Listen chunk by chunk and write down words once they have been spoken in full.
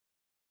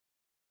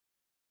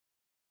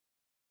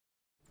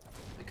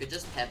could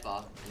just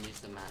pepper and use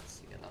the mats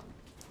together.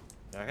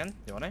 You reckon?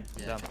 You want to?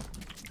 Yeah. Down.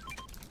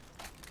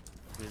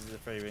 This is a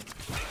freebie.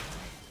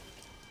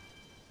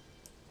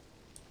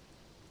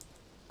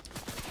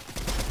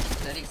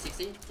 30,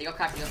 60. He got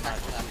cracked, Get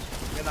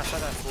that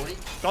shot out. 40.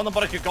 Go on the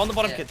bottom kid, go on the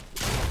bottom Yeah. kid.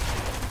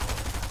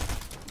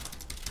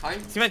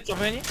 Cone. Teammate,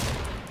 jump in you.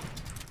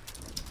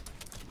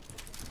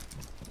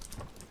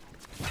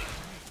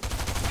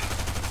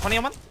 20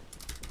 on one.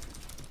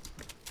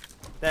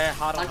 They're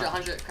hard on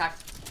 100,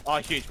 cracked. Oh,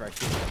 huge, bro.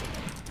 Huge.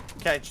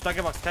 Okay, just don't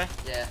get box, okay?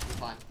 Yeah, I'm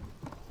fine.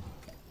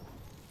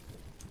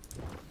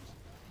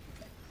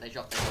 They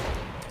dropped it.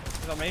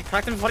 He's on me.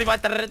 Cracked him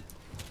 45. Nice.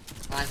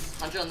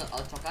 100 on the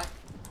top guy.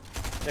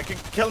 Yeah,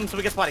 kill him so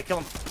we get spotty. Kill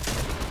him.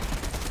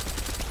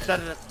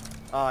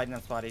 Oh, I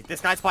didn't spotty.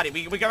 This guy's spotty.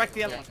 We go back to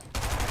the other one.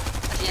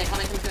 Actually, yeah, come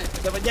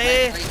in.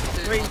 Yeah.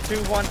 3,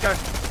 2, 1, go.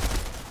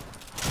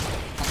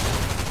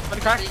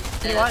 20 crack.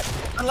 20 white.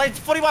 Unlaid.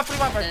 40 white,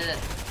 bro. Did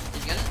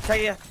you get it?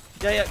 Okay, yeah.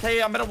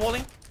 Okay, I'm middle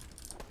walling.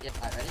 Yeah,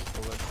 alright, ready?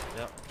 Forward.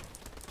 Yep.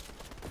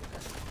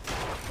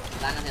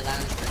 Land on the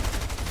screen.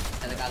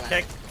 Yeah, the guy landed.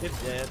 Okay.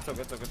 Yeah, it's all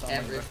good,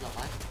 Yeah, roof's not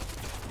high.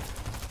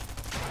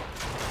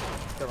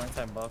 Still in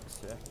 10 bucks,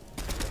 yeah.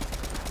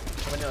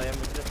 Come on, we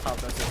can just pop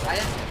those.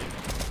 Fire.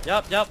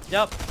 Yep.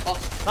 Box.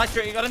 Nice,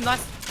 you got him,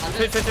 nice.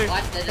 100. 2.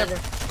 White, dead.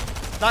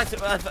 Nice,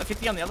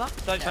 50 on the other.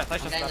 Don't Yeah,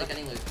 touch I'm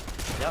getting loot.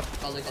 Yep.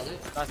 Got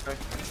loot. Nice, bro.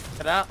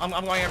 Get out. I'm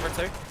going over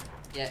 2.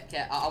 Yeah,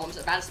 okay. I'm about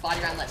to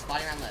spidey round left.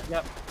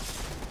 Yep.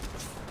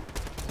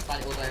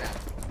 Spidey all the way around.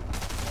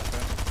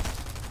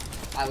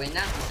 I win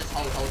now. Just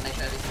hold, make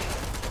sure everything.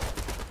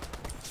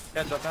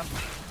 Go, drop down.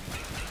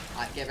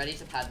 Alright, get ready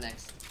to pad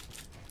next.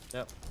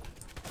 Yep.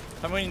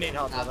 Tell me when you need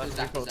help, Nah, brother. who's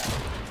back, Cool. who's back?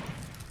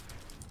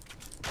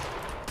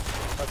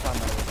 That's fine,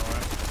 man.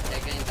 Alright. Yeah,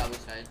 getting double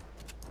trade.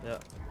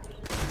 Yep.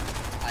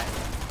 Alright.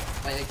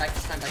 Wait, break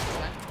this time.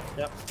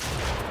 Yep.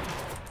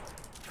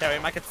 Okay,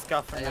 we might get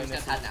scuff from I'm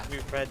just gonna pad now.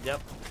 We've read,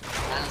 yep.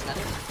 Land on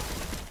metal.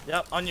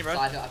 Yep, on you, bro. So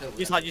I feel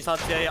Use hard.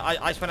 Yeah,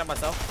 I just went up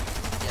myself.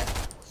 Yeah.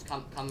 Just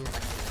come right to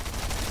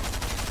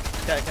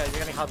Okay, you're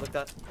getting hard looked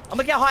at. I'm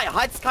looking at height.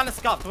 Height's kind of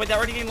scuffed. Wait, they're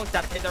already getting looked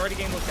at. Don't go for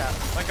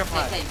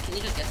height. Okay, can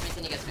you just get me?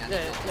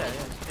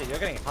 Yeah. You're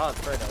getting hard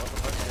straight out. What the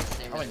fuck?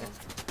 Same Oh, reason.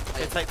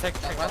 Okay, take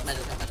Drop one.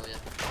 metal,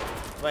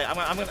 yeah. Wait, I'm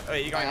gonna.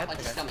 Wait, you going ahead?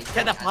 Just coming.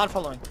 Get that hard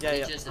following.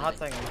 Yeah. Just Hard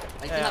thing.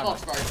 Wait, in that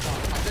box, bro. I'm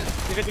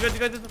good. You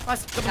good.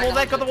 Nice. Got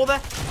the wall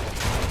there.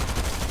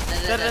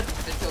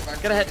 Good kill, bro.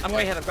 Get ahead. I'm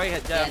going ahead.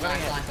 Yeah, I'm going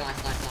ahead.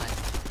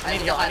 Nice. I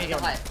need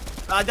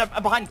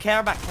help. Behind.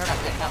 Care back.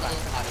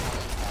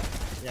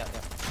 Yeah.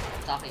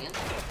 Stopping in.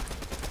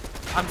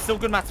 I'm still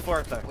good match for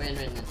it though. Win.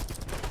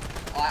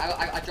 Oh,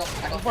 I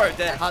dropped. I got. Bro,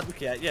 they're hard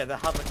looking at. Yeah, they're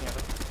hard looking at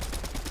it.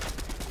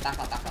 Back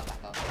up.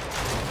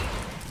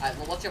 Alright,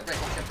 well, what's your brick?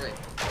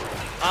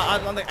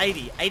 I'm on the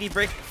 80. 80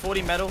 brick,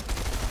 40 metal.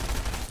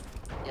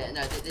 Yeah,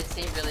 no, this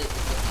team really.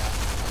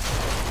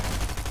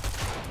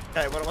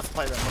 Okay, what's the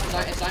play then? So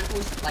if zone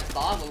pulls like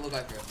bar, we'll go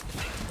for it.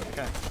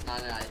 Okay. No, I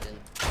didn't.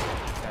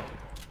 Okay.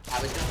 I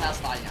was gonna play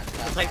Spidey now.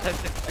 Take.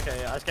 Okay,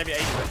 yeah, I just gave you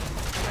 80 brick.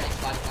 Ready,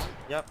 Spidey done?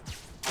 Yep.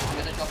 I'm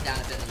gonna drop down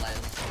a bit and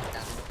layers.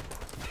 Down.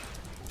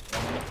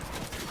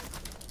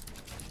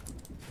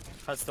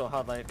 That's still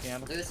hard like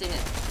piano. Look at this team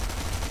here.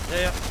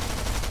 Yeah.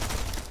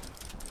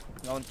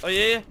 No one. Oh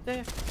yeah.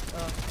 Alright,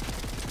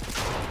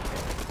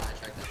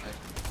 choke.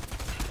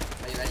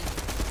 Are you ready?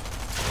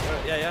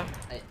 Yeah.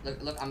 Hey,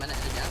 look, I'm gonna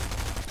end it down.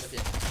 Look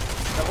here.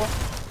 Double.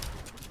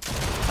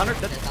 100.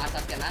 Yeah,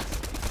 nice, get mats.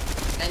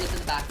 Getting into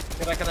the back.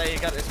 Get back there, you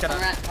got it. It's Come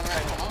gonna. around.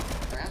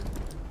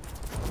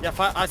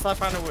 Yeah, I saw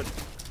 500 wood.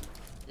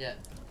 Yeah.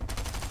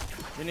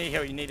 You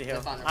need to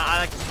heal. Fine,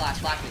 I splash.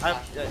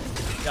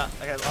 Yeah,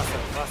 okay,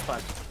 last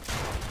splash.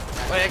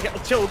 Wait, okay,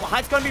 chill.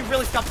 Height's gonna be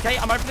really scuffed, okay?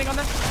 I'm opening on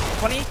this.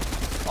 20.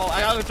 Oh,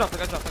 I gotta drop. I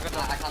can't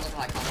look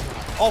high.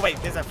 Oh,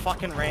 wait, there's a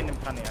fucking random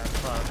cunt here.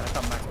 Fuck, I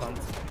got max guns.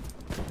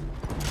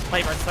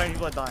 Play, bro, so many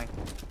people are dying.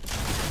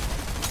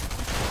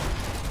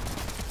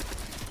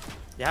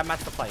 You have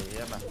match to play,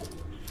 yeah, man.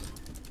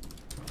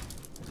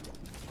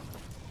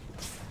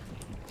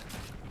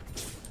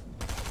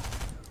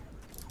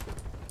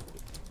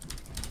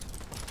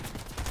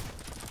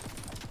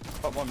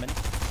 Got 1 minute.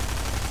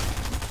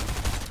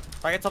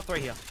 I get top 3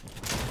 here.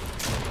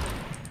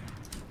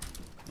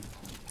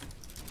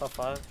 Top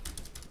 5.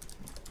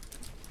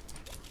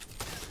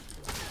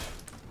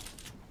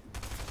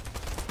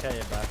 Okay,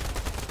 you're back.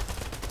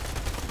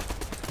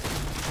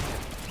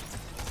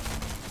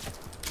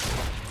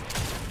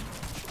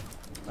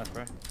 Nice,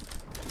 bro.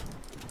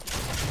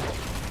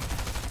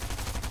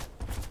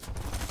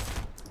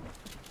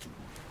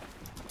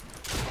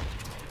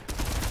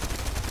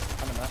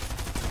 Coming back.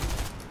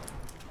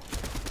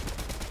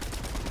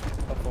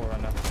 Top 4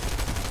 right now.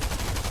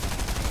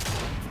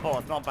 Oh,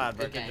 it's not bad,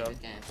 bro. Good job.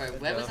 Good game. Bro,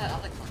 where was that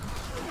other con?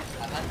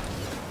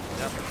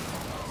 Yep.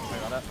 I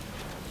got it.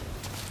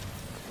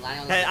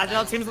 Okay,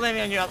 another team's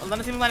landing on you.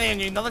 Another team's landing on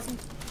you. Another team.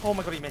 Oh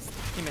my god, he missed.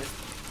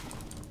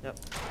 Yep.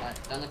 Right,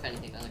 don't look for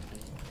anything.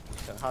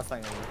 Hard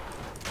thing on you.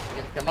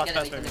 Can we get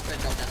anything from the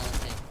drop down on this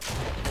team?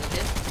 Look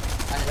here.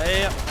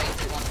 Yeah.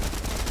 3, 2, 1.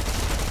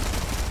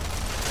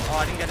 Oh,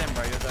 I didn't get in,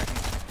 bro. You're joking.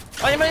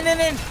 Oh, you mean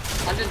in.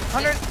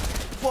 100.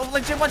 Well,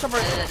 legit one shot, bro.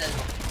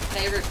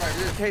 Okay, roof, bro,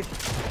 roof. Okay.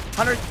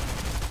 100.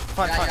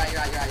 Fine. You're right.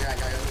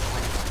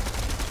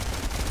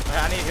 Okay, I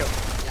need a heal.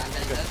 Yeah, I'm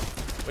getting good.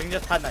 We can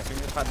just hide knife. More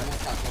shot.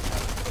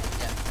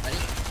 Yeah, ready?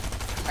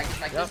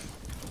 Practice.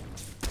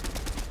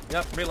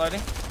 Yep,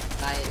 reloading.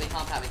 Nah, we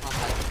can't pat.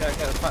 Okay,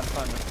 that's fine.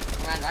 Come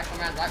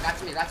around, right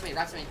to me. You got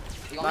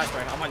Nice, me?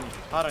 bro. I'm on you.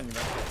 Hard on you,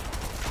 bro.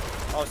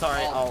 Oh,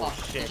 sorry. Oh, Oh,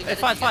 fuck. shit. Did you get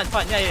It's it? fine.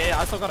 Yeah.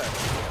 I still got it.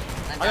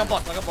 I got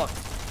blocked. Get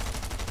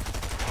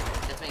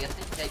me.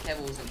 Take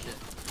cables and shit.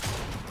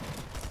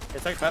 Yeah,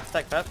 take pep.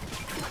 Yeah,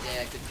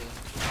 good kill.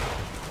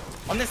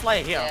 On this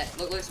layer here. Yeah,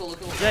 look all.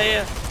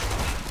 Yeah.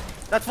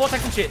 That's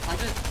vortex and shit.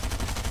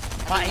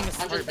 100. My aim is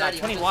 130,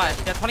 20 wide.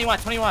 Yeah, 20 wide.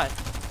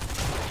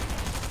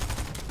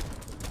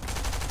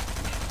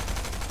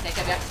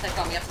 Okay, we have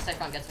to stay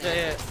front. Get to me.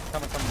 Yeah.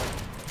 Come on.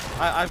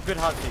 I have good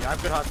heart for you. Yeah,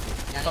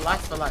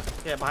 Relax.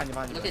 Yeah, behind you.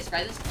 Look at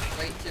spray this.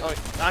 3, 2. Oh,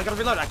 I gotta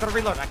reload. Oh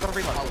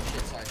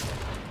shit, sorry.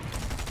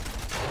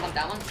 Come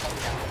down one.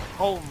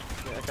 Oh,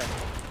 yeah, okay.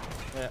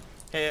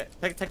 Yeah.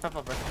 Take pep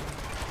up, bro.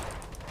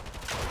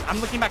 I'm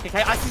looking back,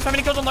 okay? I see so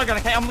many kills on low gun,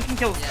 okay? I'm looking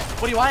kills. Yeah.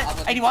 What do you want?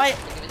 80 white.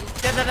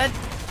 Dead.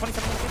 27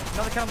 kills.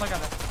 Another kill on low gun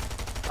there.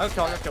 I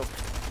got killed.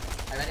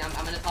 Alright, ready? I'm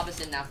gonna pop this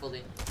in now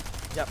fully.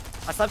 Yep.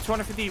 I slapped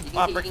 250 You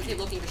can keep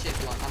looking for shit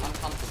if you want. I'm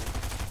comfortable.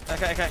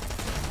 Okay.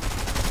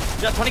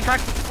 Yeah, 20 crack,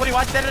 40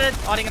 white, dead.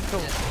 Oh, I didn't get the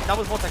kill. Yeah. That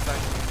was vortex though.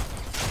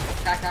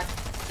 Crack.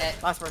 Okay.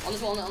 Nice, bro. On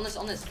this wall, on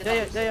this.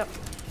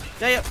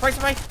 Yeah. Brace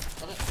away.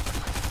 Got it.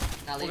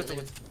 Now leave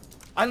it.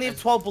 I only have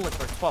 12 bullets,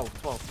 bro.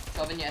 12.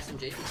 12 in your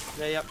SMG.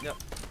 Yeah. You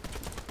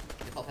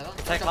pop pepper?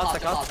 Take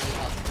last. Yeah.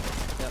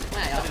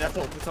 Yeah.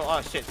 That's all.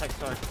 Oh shit,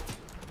 sorry.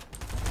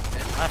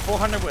 I have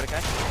 400 wood,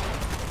 okay?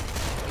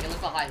 We can look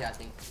for high here, I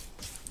think.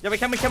 Yeah, we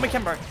can, bro. Yeah,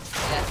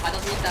 I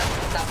don't need that.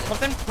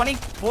 Something? 20?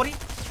 40?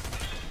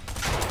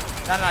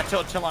 No,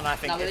 chill on, I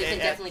think. No, we can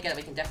definitely get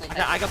it.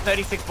 Okay, I got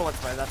 36 bullets,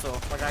 bro, that's all.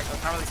 Like, I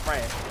can't really spray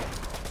it.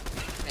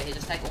 Okay, here,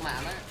 just take all my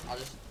ammo. I'll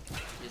just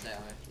use that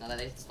ammo. No,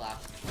 they splash.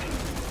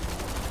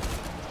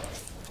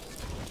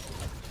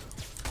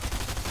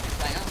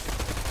 Staying up.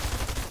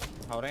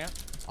 Holding it.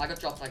 I got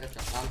dropped. I'm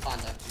fine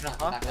though.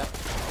 Back up.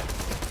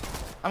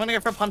 I'm gonna go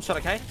for a punch shot,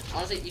 okay?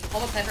 Honestly, you can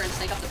pop a pepper and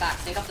sneak up the back.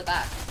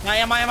 I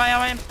am.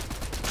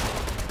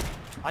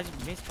 I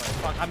just missed, bro.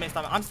 Fuck, I missed.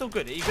 I'm still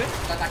good. Are you good?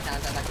 Go back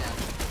down. I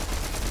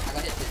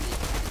got hit 50.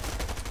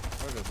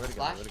 Where'd it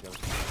go? Flash?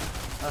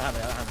 I don't have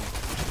it.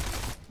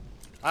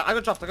 I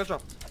got dropped.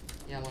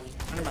 Yeah, I'm on you.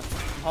 100 man.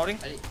 I'm holding.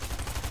 Ready? We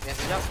have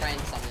to spray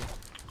into something.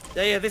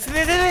 Yeah, this is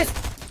it.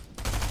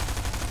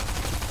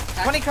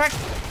 20 crack.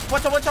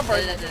 Watch out, bro.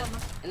 In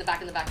the back.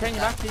 Can you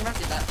back? Did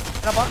that.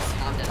 In a box.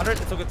 I'm dead.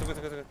 100. It's all good.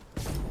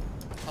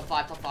 Top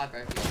 5,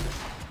 bro.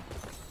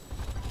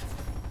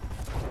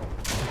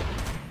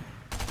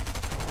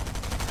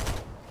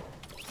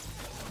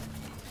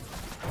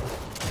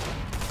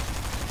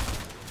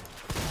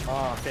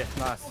 Oh, fifth,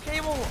 nice.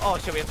 Okay, well, oh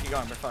shit, we have to keep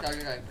going, bro. Fuck. Go.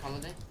 Come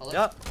with me. Follow.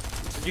 Yep.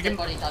 You can. Dead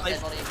body in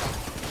front.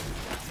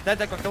 Dead,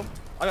 got kill.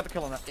 I got the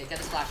kill on that. Okay, get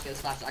the splash.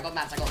 I got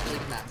mats. Really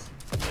good mats.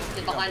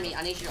 Get behind me.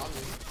 I need you on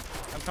me.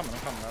 I'm coming. I'm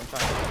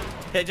trying.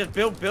 Okay, just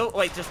build.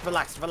 Wait, just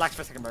relax for a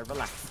second, bro.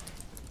 Relax.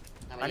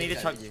 No, I need to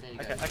chug you.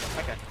 Okay.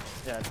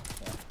 Yeah.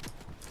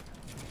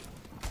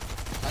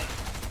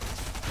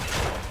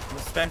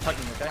 Just spam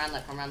chugging, okay?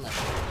 Come around left.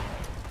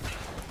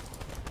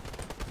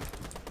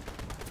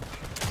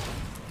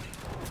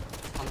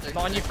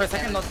 Not on you for a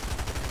second.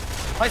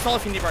 Play solo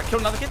if you need, bro. Kill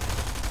another kid.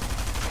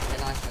 Yeah,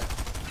 nice, bro.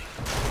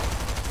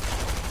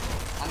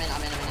 I'm in. If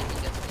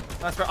you get to me.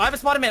 Nice, bro. I have a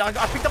Spider-Man. I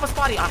picked up a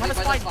Spidey. I have a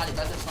Spidey.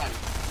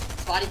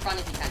 Spidey front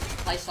if you can. Just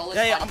play solo.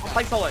 Yeah, I'm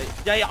playing solo.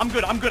 Yeah, I'm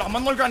good. I'm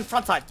on low ground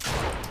front side.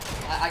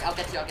 I'll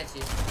get you.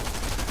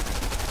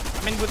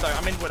 I'm in wood though.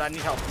 I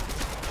need help.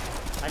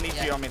 I need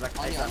you on me like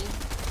on you.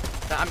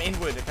 I'm in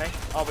wood, okay?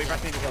 Oh, we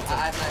both need to heal.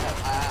 I have no help.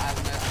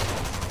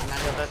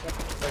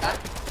 Back?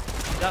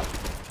 Yep.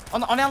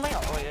 On our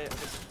layout. Oh yeah.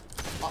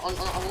 On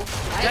wall.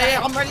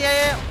 Yeah, I'm ready.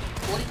 Yeah.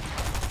 40.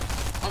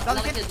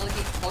 Another kid.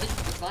 40.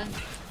 It's fine.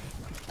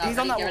 No, He's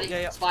on that wall.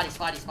 Yeah.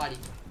 Spidey.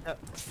 Yep.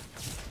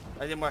 I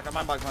didn't work.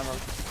 My bug. I'm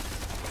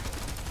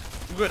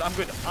good. I'm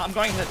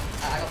going ahead.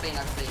 I got beam.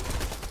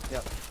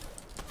 Yep.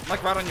 I'm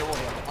like right on your wall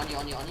here. On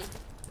you.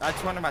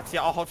 200 mats.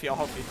 Yeah, I'll hold for you.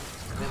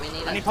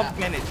 I need pop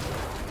bandage.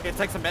 Okay,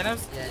 take some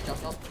bandages. Yeah,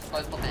 drop. Both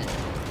pop bandage.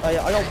 Oh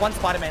yeah, I got one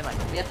Spider-Man like.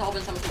 We have to hop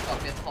in some of the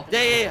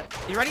Yeah.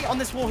 You ready? On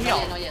this wall here.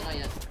 Not yet.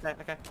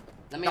 Okay.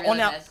 Let me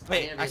reload this.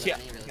 Wait, actually,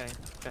 okay.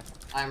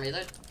 I am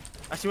reload.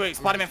 Actually, wait,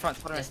 Spider-Man front.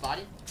 Yeah,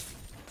 Spidey.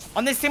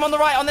 On this team on the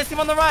right.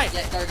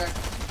 Yeah, go.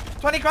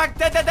 20 crack,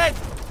 dead. I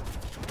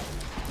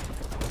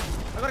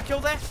got a kill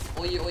there.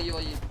 Or you.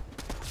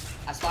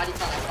 I Spidey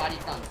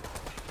front.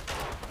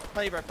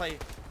 Play, bro. I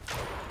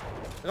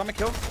got my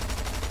kill.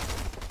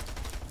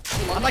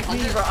 Team I'm like me,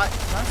 bro.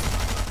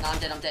 No, I'm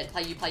dead.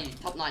 Play you.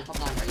 Top 9, bro.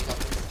 You got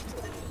this.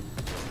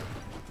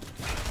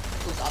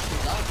 Pulls up.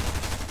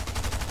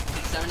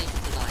 70 to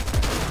 9.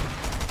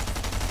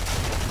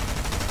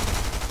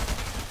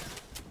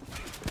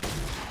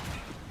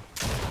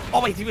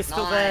 Oh wait, he was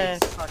still there.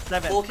 Nice. Fuck,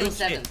 7. 4 kill Good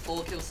 7. shit.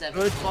 4 kill 7.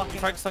 Good fucking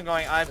focus on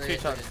going. I have 2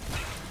 chugs.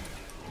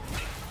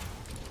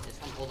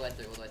 Just come all the way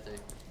through, all the way through.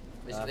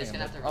 We're I just think gonna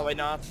I'm have to good. run. Oh wait,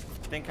 no, I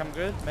think I'm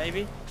good,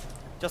 maybe.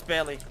 Just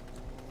barely.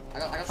 I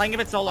got Playing a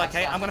bit solo,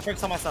 okay? Flash. I'm gonna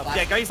focus on myself. Flash.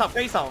 Yeah, go yourself, go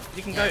yourself.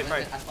 You can go, we're bro.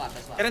 good. I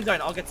swipe. Get in zone,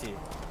 I'll get to you.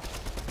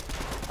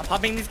 I'm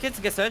pumping these kids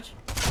to get surge.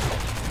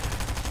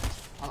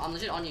 I'm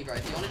legit on you, bro.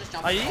 If you wanna just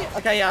jump Are in the you? box,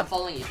 Okay, yeah. I'm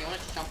following you. If you wanna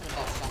just jump in the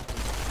box, jump in.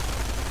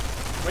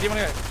 Where do you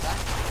wanna go? Back?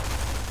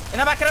 In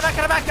the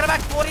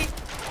back, 40.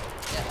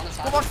 Yeah, on the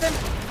side. Go box in.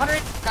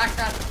 100. Crack.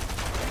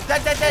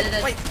 Dead.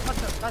 Dead. Wait,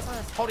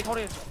 nice. Hold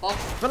it.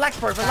 Box. Relax,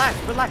 bro,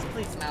 relax,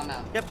 please.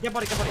 Mal. Get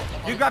body.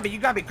 You grab it.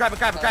 Grab it.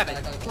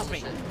 Trust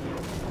me.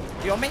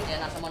 You on me? Yeah,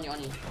 nice. I'm on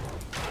you.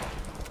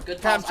 Good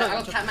Okay, I'm pass. I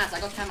got chilling. cat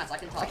mats. I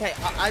can touch.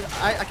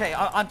 Okay,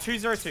 I'm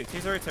 202.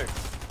 Good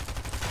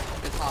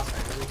pass, bro.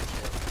 Really good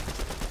shit.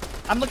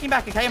 I'm looking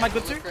back, okay? Am I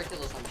good Look too? for a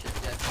kill or some shit.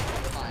 Yeah,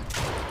 we're fine.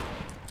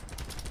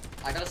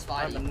 I got a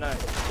spidey. No.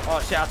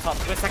 Oh shit, our top.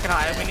 We're second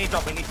high. We need to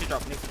drop.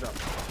 Wait,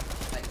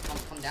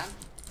 come down.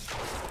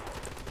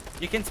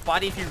 You can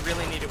spidey if you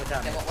really need it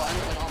without Okay, me. what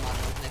under the arm, I'm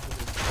connected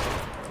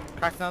to.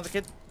 Cracked another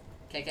kid.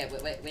 Okay,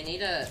 wait, we need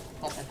to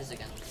pop peppers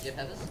again. Do you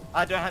have peppers?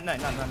 I don't have, no. I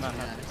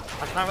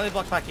can't really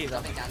block back either.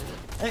 Dropping down,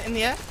 is it? In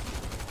the air?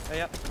 Oh,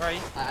 yeah, where are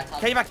you? I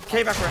touched.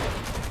 K back, bro.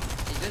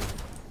 You good?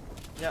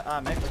 Yeah,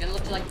 maybe. We're gonna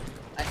look to like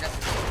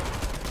aggressive.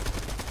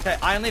 Okay,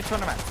 I only have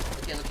 200 mats.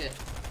 Look here.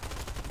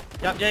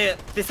 Yeah.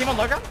 This team on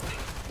low ground?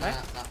 No.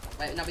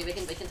 Wait, no, we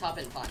can top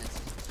in, fine. It's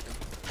good.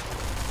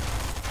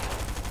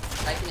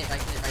 Breaking it.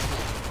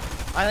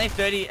 I only have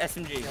 30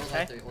 SMG,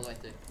 Yeah, okay? all the way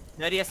through.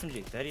 30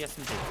 SMG.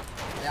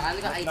 Yeah, I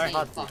only got 18. No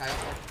hard Fuck, I got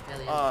like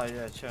barely. Oh,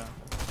 yeah, chill.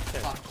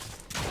 Fuck.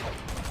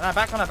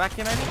 On our back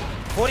here, maybe?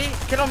 40,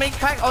 kid on me,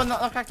 crack. Oh,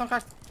 not cracked. Wait,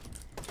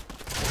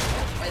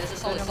 there's a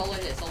solo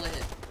here.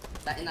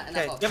 That in that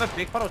Okay, box. you have a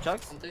big bottle,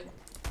 Chugs? Come through.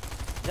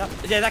 Yep.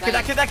 Yeah, that kid.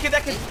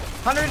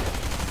 100.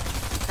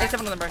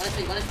 87 on them, bro. 1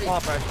 Oh,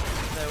 bro.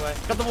 No way.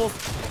 Got the wolf.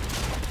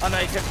 Oh, no,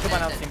 he's got my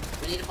other team.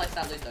 We need to place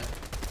that loot, though.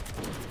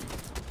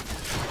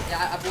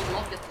 Yeah, I bought him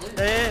off, get the loot.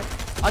 Yeah.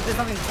 I did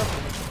nothing.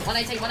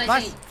 118.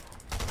 Nice.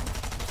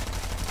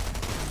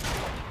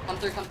 Come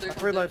through.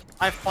 Reload.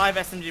 I have 5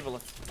 SMG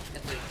bullets.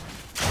 Get through.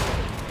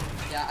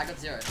 Yeah, I got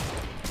 0.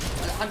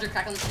 100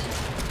 crack on the team.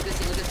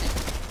 Look at this.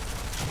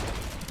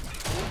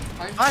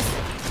 Home. Nice.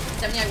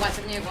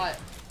 78 white.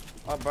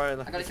 Oh,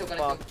 bro. I got a kill.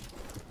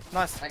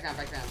 Nice. Break ground.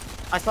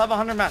 I still have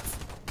 100 mats.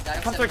 Yeah, I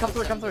got Come 7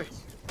 through.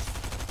 bullets.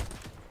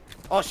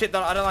 Oh, shit.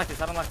 I don't like this.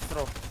 at all.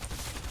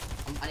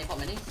 I need pop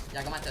minis. Yeah,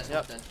 I got my third.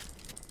 Yep.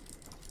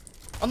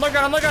 On low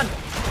ground.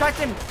 Cracked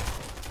him.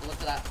 I'll look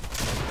for that.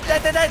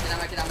 Dead. Get down.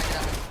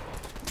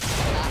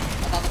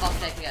 Above,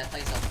 take it, play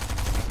yourself.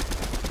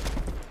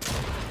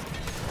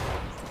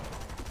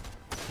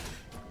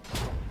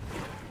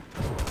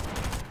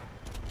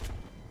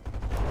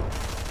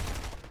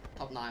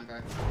 Top 9, bro.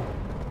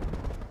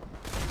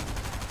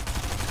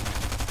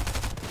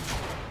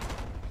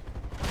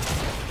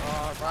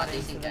 Oh, right.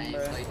 Decent game.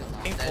 Bro. So you can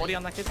Ping 40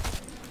 on that kid.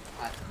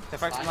 Alright. They're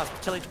focusing on us.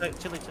 Chilly.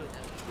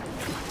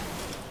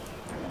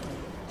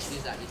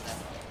 Use that.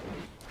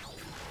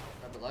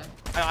 Right below.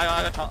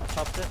 I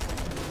chopped it.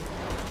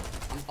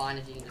 I'm fine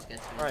if you can just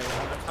get to me. Alright,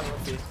 I'm coming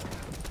with you.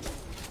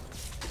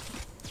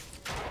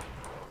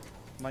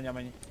 I'm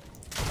on you.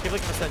 Keep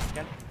looking for search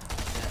again.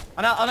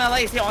 Yeah. On LA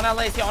is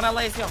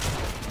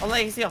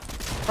here.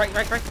 Break.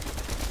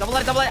 Double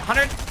it.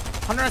 100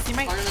 on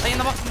teammate. Stay in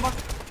the box.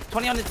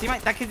 20 on the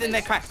teammate. That kid's in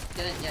there cracked.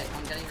 Get in, yeah,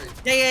 I'm getting root.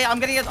 Yeah, I'm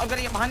gonna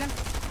get behind him.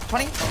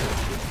 20. He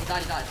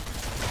died.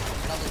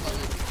 Got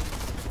loot.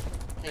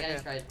 Okay, getting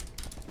sprayed.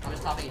 I'm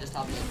just topping you.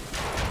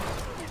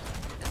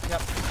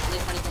 Yep. I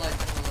need 20 below.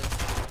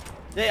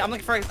 Yeah, I'm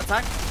looking for an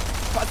attack.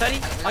 30.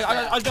 I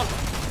got.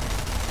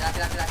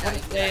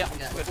 Get Yeah.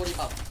 40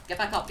 buff. Get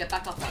back up,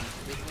 man.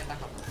 We can get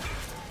back up.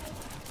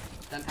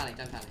 Don't panic.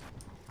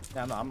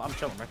 Yeah, no, I'm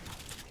chilling, bro.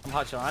 I'm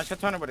hard chilling. I just got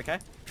 200 wood, okay?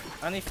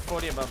 Only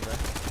 40 above there.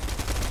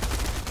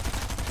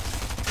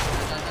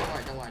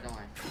 Don't worry.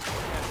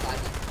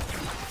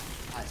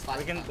 Alright,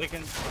 We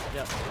can,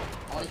 yeah.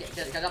 I wanna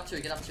get up to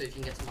if you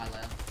can get to my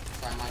layer.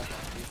 Sorry, I might have got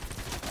you.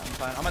 I'm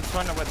fine. I'm at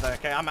 200 wood though,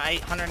 okay? I'm at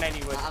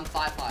 880 wood. I'm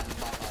 5'5",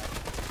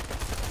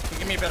 Can you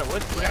give me a bit of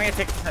wood? We're gonna get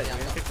take the Yeah,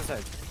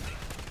 stage.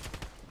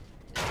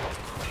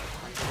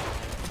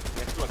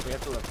 We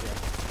have to look, yeah.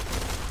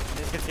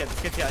 This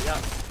gets here, yeah.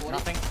 40.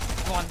 Nothing.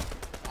 Come on.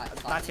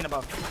 Alright, 19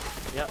 above.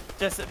 Yeah.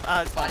 Just, it's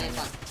Spidey fine. in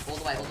front. All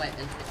the way,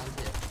 into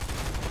it.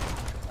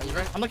 Are you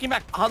ready? I'm looking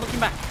back. Hard looking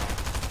back.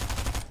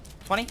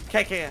 20?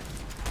 Okay, yeah.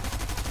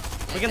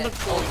 We can look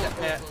forward.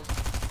 Yeah.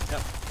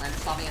 Yep. I'm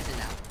stopping us in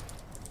now.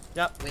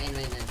 Yep. We're in.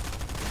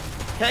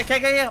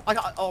 Okay, yeah.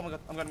 Oh my god,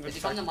 I'm gonna go. If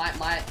you come to come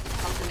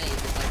to me,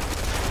 it's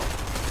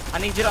like... I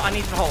need you to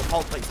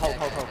hold, please. Hold.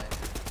 Okay.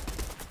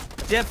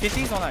 Do you have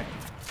 50s or no?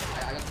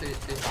 I got two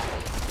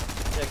spiders.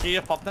 Yeah, can you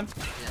just pop them?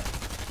 Yeah.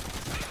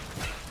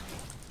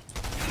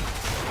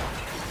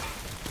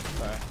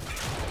 Sorry.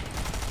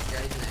 You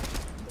ready for next?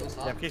 Full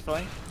stop? Yeah, keep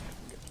pulling.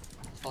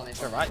 Follow me.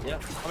 Sure, right, yeah.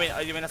 I mean,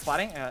 are you in a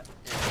sliding? Yeah.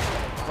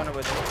 One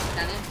with it.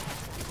 Stand in.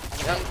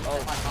 Yep.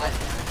 Oh.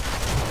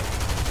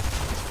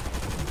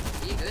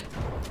 Are you good?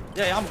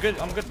 Yeah, I'm good,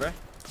 bro.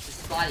 This is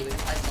Spidey, we can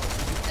play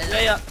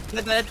solo. Yeah.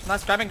 Dead.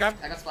 Nice, grab. I got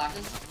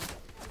splashes.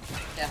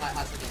 Yeah,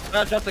 high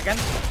again. Dropped again.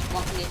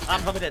 One from me.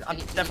 I'm probably dead. I'm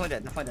definitely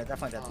dead. Oh, No, okay.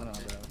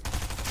 bro.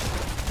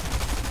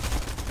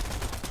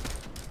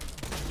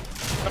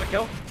 Got a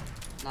kill.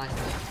 Nice.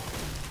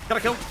 Got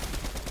a kill. Nice.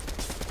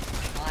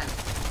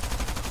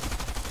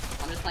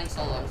 I'm just playing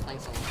solo.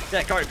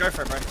 Yeah, go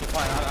for it, bro. You're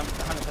fine. I'm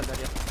 100% dead,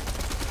 yeah.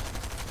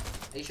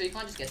 Are you sure you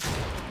can't just get to me?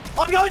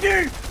 I'm going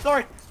you!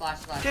 Sorry. Splash.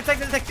 Take.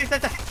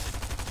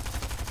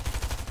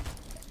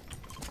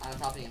 I'm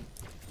topping him.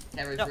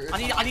 Okay, No,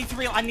 I need to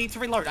reload. I need to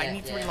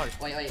reload.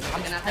 Wait, we're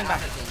gonna have to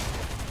back.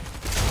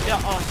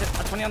 Yeah, oh shit.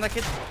 A 20 on that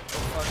kid. Oh,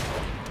 fuck.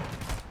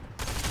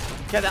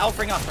 Yeah, they're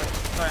outfring us, bro.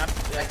 Sorry,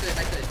 Back to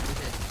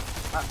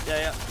it.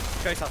 Yeah.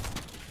 Go yourself.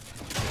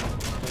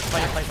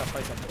 Place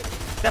up.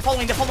 They're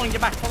following you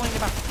back. Oh,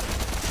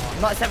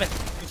 Not 7.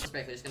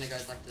 we're just gonna go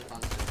like to the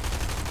front.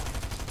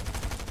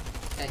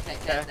 Okay.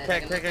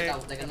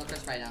 They're gonna look for a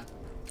spray down.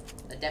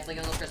 They're definitely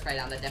gonna look for a spray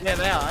down. Yeah,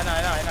 they are. I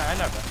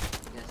know, bro.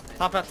 Yes,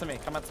 Come out to me.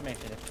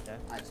 Yeah.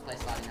 I just play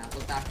sliding now.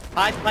 Look back.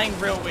 Hide's playing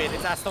real weird.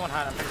 It's still on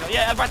hide. I'm pretty sure.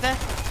 Yeah, right there.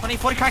 20,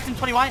 40 cracked him,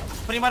 20 white.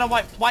 20 white on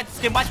white. White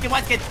skin. 18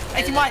 white.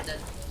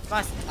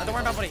 Nice. Don't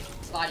worry about body.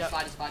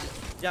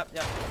 Spidey. Yep.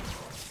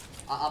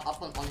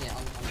 Up on here.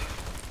 On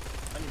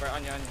you, bro.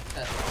 On you.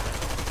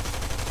 Perfect.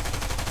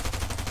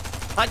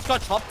 Hide's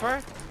got chopped, bro.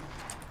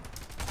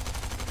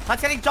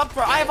 Hide's getting jumped,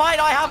 bro. I have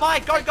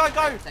hide. Go.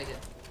 Take it.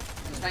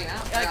 I'm spraying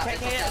out. Yeah.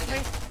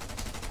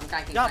 I'm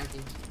cranking.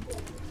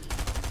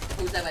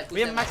 Who's that way?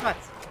 We have max.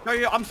 Go,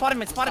 I'm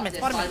Spider-Man.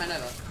 Spider-Man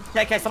over.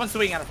 Okay, someone's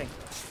swinging at a thing.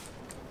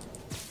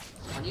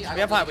 On you? We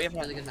have high.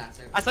 Really good match.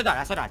 I still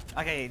died.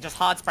 Okay, just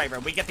hard spray, bro.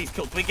 We get these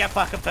kills. We get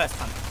fucking first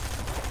time.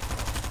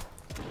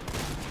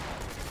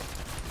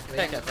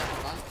 Okay, they're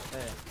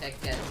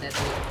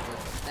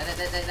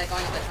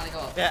going up, they're trying to go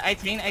up. Yeah,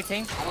 18. They're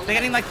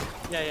getting like...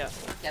 Yeah.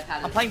 Get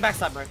padded. I'm playing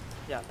backside, bro.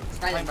 Yeah.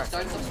 Spray them, back.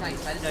 don't stop spraying.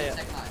 Spray them Yeah.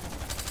 second high.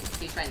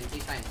 Keep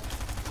spraying.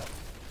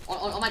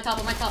 On my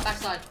top,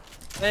 backside.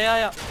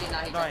 Yeah.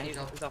 Nah, He's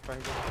off, bro.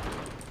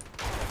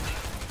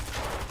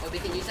 Oh, we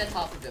can use that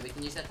top for a bit.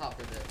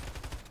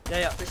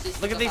 Yeah. Push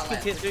these Look at these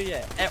kids kids here, dude,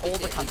 yeah. All the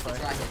kids cunts, bro.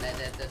 right here,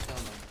 they're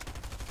showing them.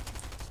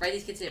 Spray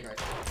these kids here, bro.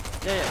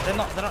 Yeah. They're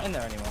not in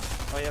there anymore.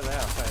 Oh, yeah, they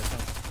are. Sorry.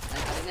 I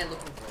think they're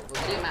looking for it.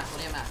 What are your maps? I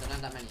don't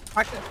have that many.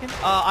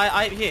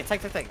 Here,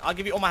 take. I'll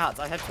give you all my hearts.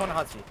 I have 200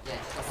 hearts for you. Yeah,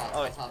 just drop Oh,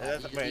 hearts.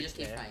 yeah, You just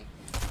keep spraying.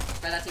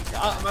 Spray that team.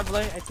 My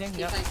blue, 18,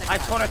 yeah. I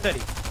have 230.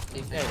 Keep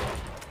Yeah. spraying.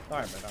 Don't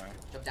worry, bro.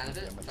 Drop down a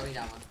bit. Dropping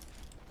down one.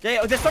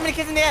 Yeah, there's so many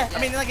kids in the air. Yeah. I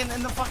mean, like in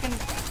the fucking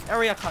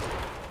area, cunt.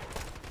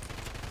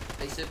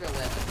 Be super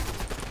aware.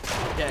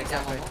 Yeah, Down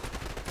exactly. one more.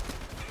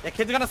 Yeah,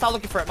 kids are gonna start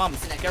looking for it,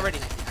 mums. Get ready.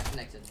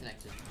 Connected.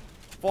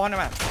 400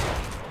 man.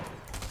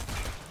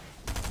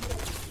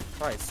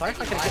 Sorry,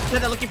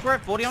 they're looking for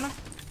it. 40 on him.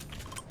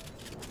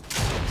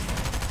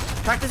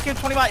 Crack this kid,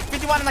 20 white.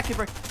 51 on that kid,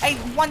 bro. Hey,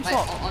 one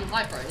shot. On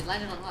high, bro. He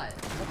landed on high.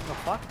 What the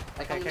fuck?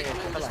 Okay.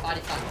 Just Spidey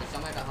flank. Just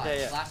somewhere about high.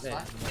 Yeah.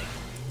 Splash.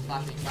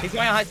 He's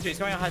going on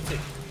high too.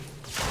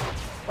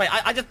 Wait,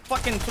 I just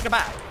fucking took it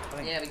back.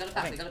 Yeah, we got it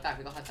back. We got high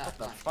What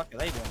the back. fuck are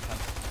they doing, cunt?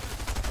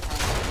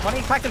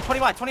 20, cracked him,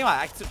 20 white. 20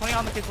 on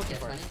the kids looking Yeah,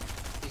 for 20. it.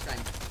 He's trying.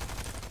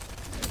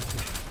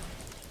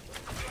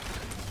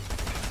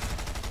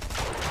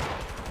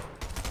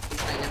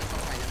 Never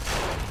stop trying.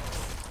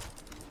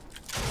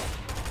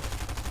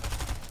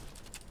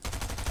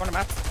 Corner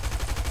map.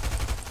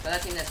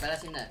 Better team there. I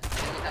think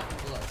look out from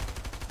below.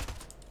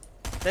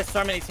 There's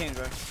so many teams,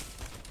 bro.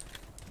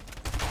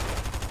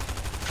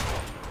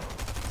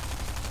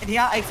 And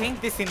here, 18.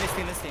 This team.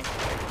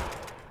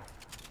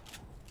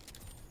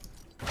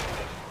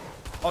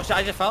 Oh shit,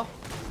 I just fell.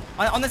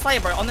 On this layer,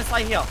 bro. On this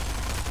layer here.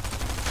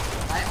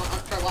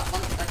 Bro, one.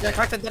 Yeah,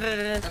 cracked it. Go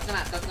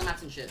for the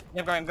maps and shit.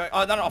 Yeah, I'm going.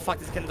 Oh, no, fuck,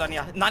 this kid's done,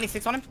 yeah.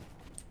 96 on him.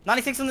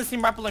 96 on this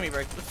team right below me,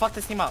 bro. Fuck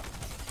this team up.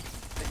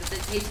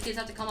 These kids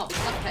have to come up. We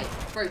suffocate.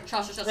 Bro,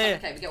 Charles,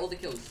 suffocate. We get all the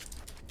kills.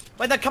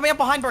 Wait, they're coming up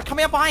behind, bro.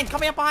 Coming up behind. Yeah.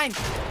 Got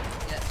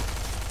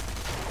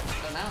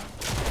him out.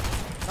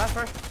 Nice,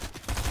 bro.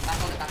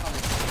 Back on it.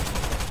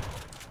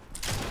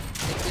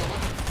 Big kill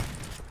one.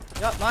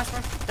 Yeah, nice, bro.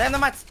 They're in the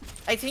mats.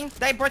 18.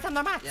 They both on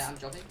the mats. Yeah, I'm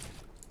dropping.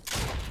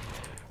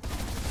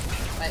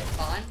 Wait,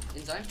 behind.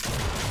 In zone.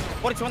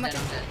 42 on that.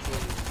 I'm dead.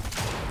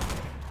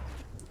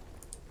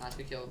 Nice,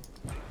 good kill.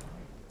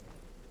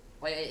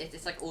 Wait,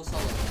 it's like all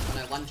solo. Oh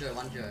no,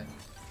 1-0.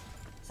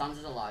 Suns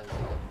is alive.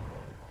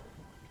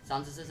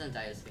 Suns is in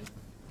Daya's thing.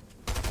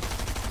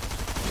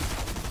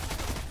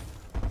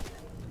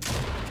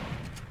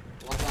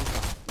 One.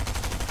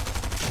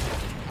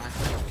 Nice.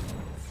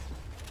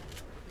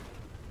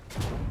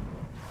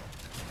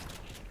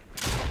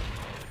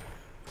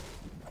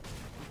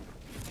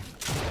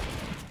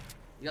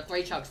 You got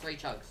 3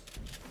 chugs.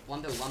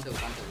 One build.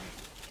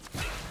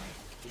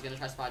 He's gonna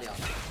try Spidey up.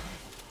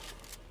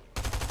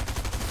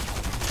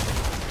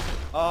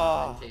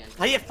 Oh,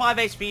 I hit 5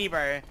 HP,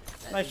 bro.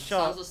 Nice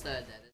shot. Suns was third there.